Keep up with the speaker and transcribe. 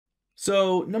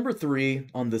So, number three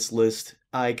on this list,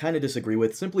 I kind of disagree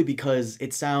with simply because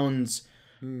it sounds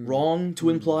Hmm. wrong to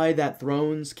Hmm. imply that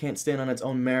Thrones can't stand on its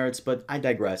own merits, but I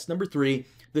digress. Number three,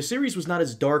 the series was not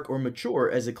as dark or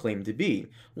mature as it claimed to be.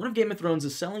 One of Game of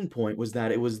Thrones' selling point was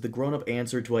that it was the grown up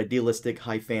answer to idealistic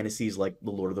high fantasies like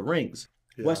The Lord of the Rings.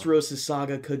 Yeah. Westeros'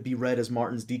 saga could be read as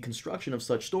Martin's deconstruction of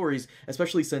such stories,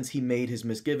 especially since he made his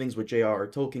misgivings with J.R.R.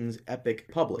 Tolkien's epic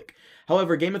public.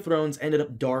 However, Game of Thrones ended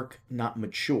up dark, not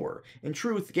mature. In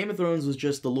truth, Game of Thrones was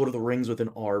just The Lord of the Rings with an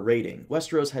R rating.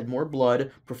 Westeros had more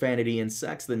blood, profanity, and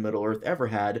sex than Middle-earth ever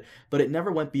had, but it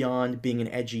never went beyond being an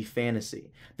edgy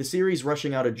fantasy. The series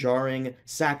rushing out a jarring,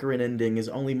 saccharine ending is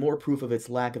only more proof of its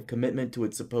lack of commitment to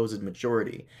its supposed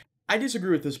maturity. I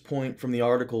disagree with this point from the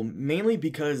article mainly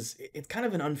because it's kind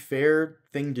of an unfair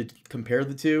thing to compare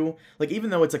the two. Like, even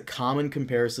though it's a common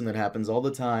comparison that happens all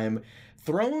the time,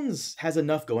 Thrones has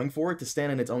enough going for it to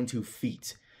stand on its own 2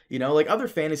 feet. You know, like other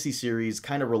fantasy series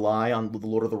kind of rely on The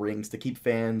Lord of the Rings to keep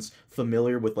fans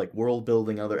familiar with like world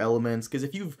building, other elements. Because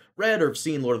if you've read or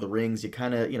seen Lord of the Rings, you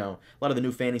kind of, a lot of the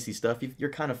new fantasy stuff, you're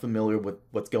kind of familiar with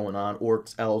what's going on,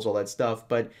 orcs, elves, all that stuff.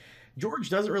 But George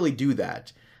doesn't really do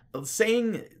that.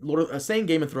 Saying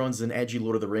Game of Thrones is an edgy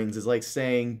Lord of the Rings is like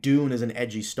saying Dune is an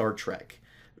edgy Star Trek.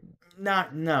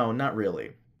 Not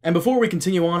really. And before we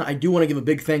continue on, I do want to give a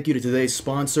big thank you to today's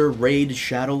sponsor, Raid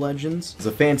Shadow Legends. It's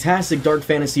a fantastic dark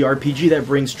fantasy RPG that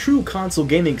brings true console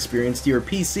gaming experience to your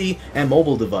PC and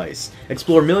mobile device.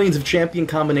 Explore millions of champion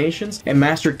combinations and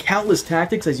master countless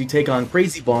tactics as you take on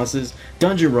crazy bosses,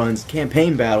 dungeon runs,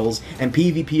 campaign battles, and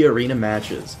PvP arena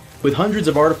matches. With hundreds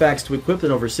of artifacts to equip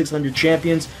and over 600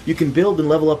 champions, you can build and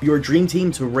level up your dream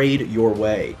team to raid your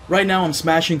way. Right now I'm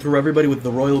smashing through everybody with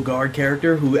the Royal Guard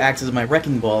character, who acts as my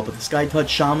wrecking ball, but the Skytouch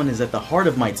Shaman is at the heart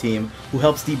of my team, who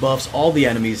helps debuffs all the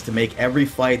enemies to make every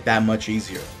fight that much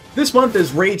easier. This month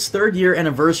is Raid's 3rd year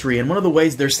anniversary, and one of the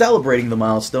ways they're celebrating the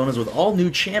milestone is with all new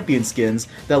champion skins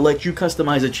that let you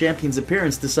customize a champion's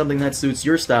appearance to something that suits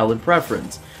your style and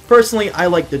preference. Personally, I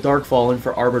like the Dark Fallen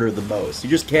for Arbiter the most. You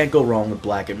just can't go wrong with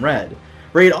black and red.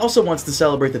 Raid also wants to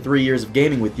celebrate the 3 years of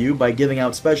gaming with you by giving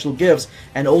out special gifts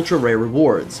and ultra rare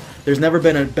rewards. There's never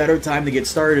been a better time to get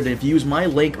started, and if you use my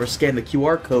link or scan the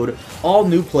QR code, all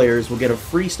new players will get a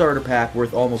free starter pack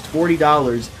worth almost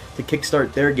 $40 to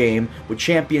kickstart their game with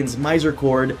champions Miser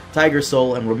Cord, Tiger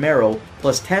Soul, and Romero,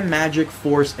 plus 10 Magic,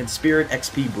 Force, and Spirit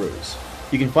XP brews.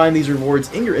 You can find these rewards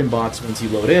in your inbox once you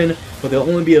load in, but they'll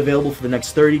only be available for the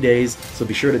next 30 days, so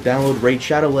be sure to download Raid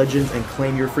Shadow Legends and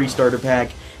claim your free starter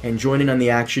pack, and join in on the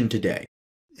action today.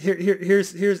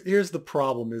 Here's the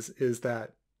problem is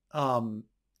that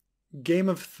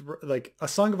like A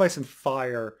Song of Ice and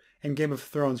Fire and Game of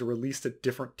Thrones are released at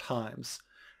different times.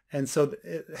 And so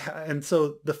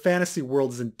the fantasy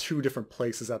world is in two different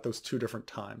places at those two different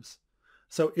times.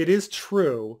 So it is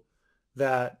true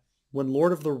that when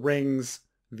Lord of the Rings,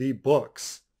 the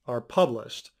books, are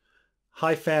published,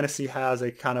 high fantasy has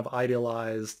a kind of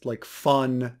idealized, like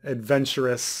fun,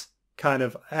 adventurous kind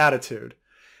of attitude.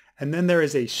 And then there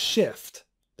is a shift.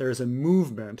 There is a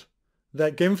movement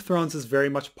that Game of Thrones is very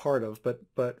much part of,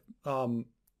 but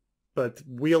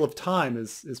Wheel of Time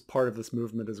is part of this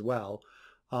movement as well.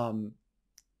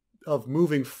 Of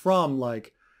moving from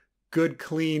like good,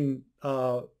 clean,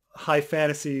 high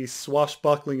fantasy,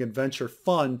 swashbuckling adventure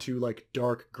fun to like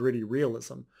dark, gritty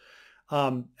realism.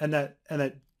 And that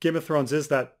Game of Thrones is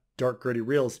that dark, gritty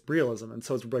realism. And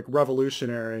so it's like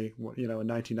revolutionary, in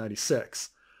 1996.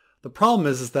 The problem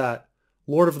is that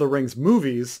Lord of the Rings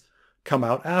movies come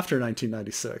out after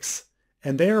 1996,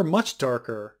 and they are much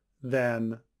darker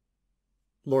than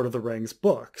Lord of the Rings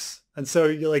books. And so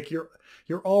you're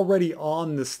already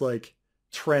on this like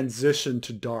transition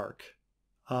to dark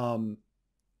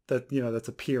that's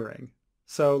appearing.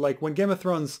 So like when Game of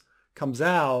Thrones comes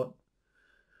out,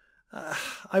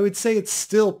 I would say it's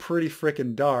still pretty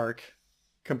freaking dark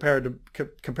compared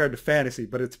to fantasy,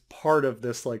 but it's part of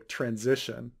this like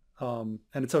transition. And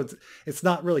so it's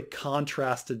not really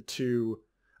contrasted to.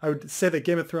 I would say that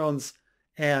Game of Thrones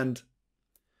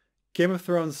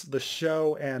the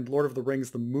show and Lord of the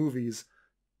Rings the movies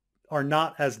are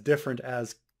not as different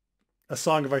as A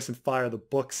Song of Ice and Fire the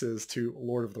books is to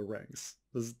Lord of the Rings.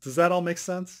 Does that all make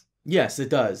sense? Yes, it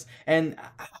does. And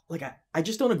I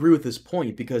just don't agree with this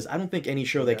point because I don't think any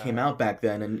show that came Yeah. out back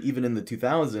then and even in the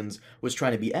 2000s was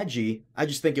trying to be edgy. I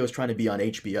just think it was trying to be on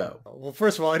HBO. Well,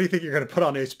 first of all, anything you're going to put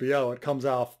on HBO, it comes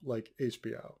off like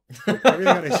HBO. Like everything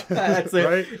on HBO, That's it.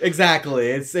 right? Exactly.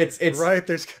 It's right.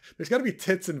 There's got to be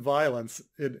tits and violence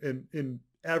in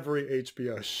every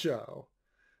HBO show.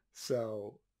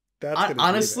 So that's going to be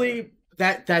honestly, there.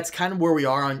 that's kind of where we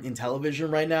are in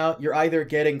television right now. You're either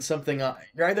getting something,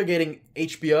 you're either getting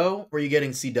HBO or you're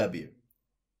getting CW,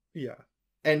 Yeah.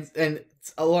 and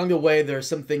along the way there's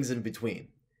some things in between.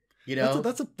 You That's a know,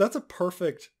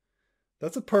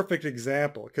 that's a perfect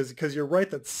example because you're right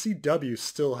that CW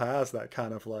still has that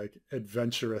kind of like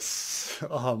adventurous,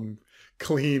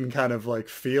 clean kind of like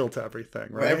feel to everything,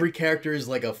 where right? every character is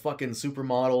like a fucking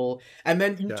supermodel, and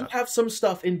then you do Yeah. have some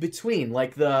stuff in between,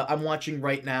 like the I'm watching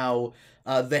right now,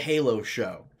 the Halo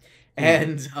show, Hmm.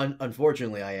 and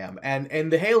unfortunately I am,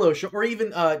 and the Halo show, or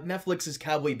even Netflix's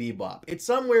Cowboy Bebop. It's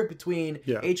somewhere between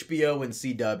Yeah. HBO and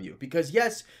CW because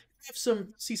yes, you have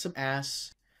see some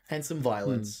ass and some Hmm.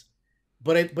 violence.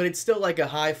 But it's still like a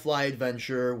high fly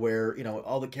adventure where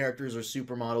all the characters are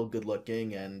supermodel good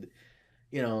looking, and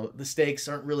the stakes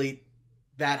aren't really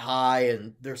that high,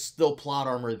 and there's still plot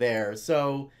armor there,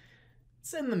 so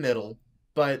it's in the middle.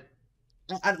 But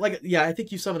yeah, I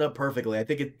think you sum it up perfectly. I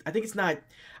think it's not.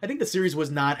 I think the series was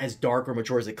not as dark or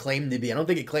mature as it claimed to be. I don't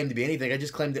think it claimed to be anything. I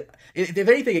just claimed it. If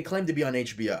anything, it claimed to be on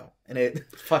HBO, and it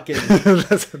fucking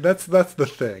That's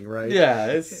the thing, right? yeah.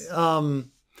 It's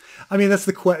I mean, that's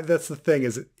the thing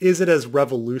is it as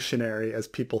revolutionary as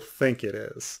people think it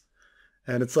is?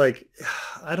 And it's like,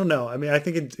 I don't know. I mean, I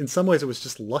think in some ways it was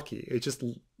just lucky.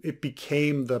 It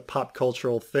became the pop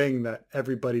cultural thing that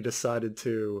everybody decided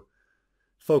to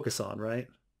focus on, right?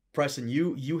 Preston.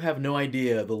 You have no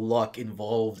idea the luck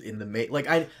involved in the Like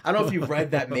I don't know if you've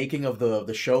read that making of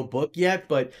the show book yet,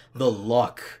 but the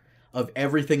luck of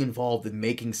everything involved in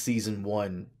making season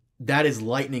one. That is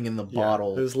lightning in the Yeah,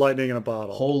 bottle. there's lightning in a bottle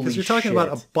because Holy you're talking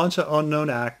about a shit. bunch of unknown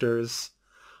actors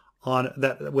on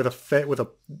that with a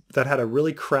that had a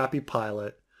really crappy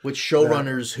pilot With that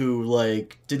showrunners who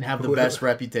like didn't have the who best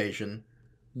reputation,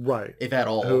 right if at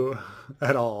all. who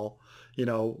at all, you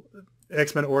know,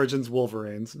 X-Men Origins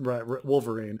Wolverines, right?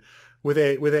 Wolverine with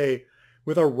a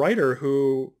writer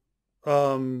who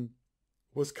um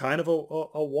was kind of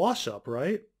a wash up,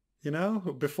 right? You know,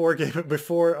 before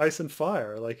Ice and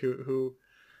Fire, like who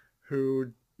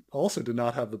also did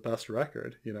not have the best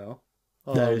record, you know.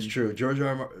 That is Um, true. George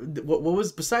R.R. What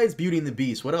was besides Beauty and the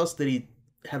Beast? What else did he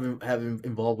have him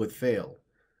involved with? Fail.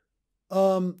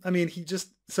 I mean, he just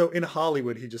so in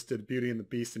Hollywood he just did Beauty and the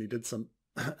Beast, and he did some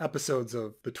episodes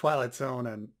of The Twilight Zone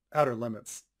and Outer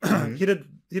Limits. Hmm. He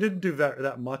didn't do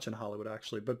that much in Hollywood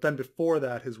actually, but then before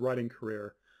that, his writing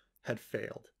career had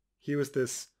failed. He was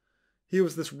this he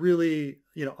was this really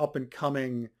up and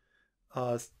coming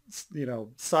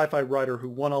sci-fi writer who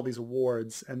won all these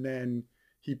awards, and then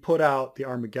he put out the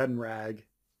Armageddon rag,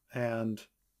 and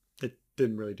it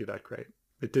didn't really do that great.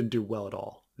 It didn't do well at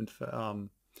all.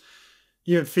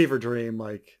 Even Fever Dream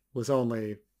was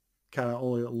only a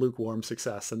lukewarm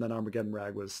success, and then Armageddon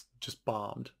rag was just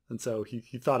bombed, and so he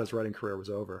thought his writing career was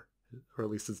over, or at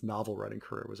least his novel writing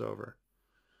career was over.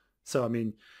 So I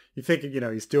mean, you think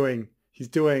he's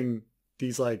doing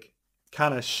these like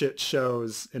kind of shit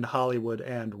shows in Hollywood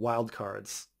and wild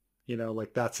cards,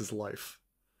 like that's his life.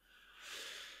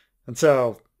 And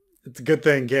so it's a good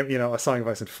thing A Song of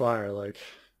Ice and Fire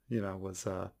was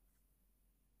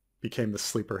became the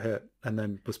sleeper hit and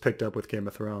then was picked up with Game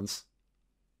of Thrones.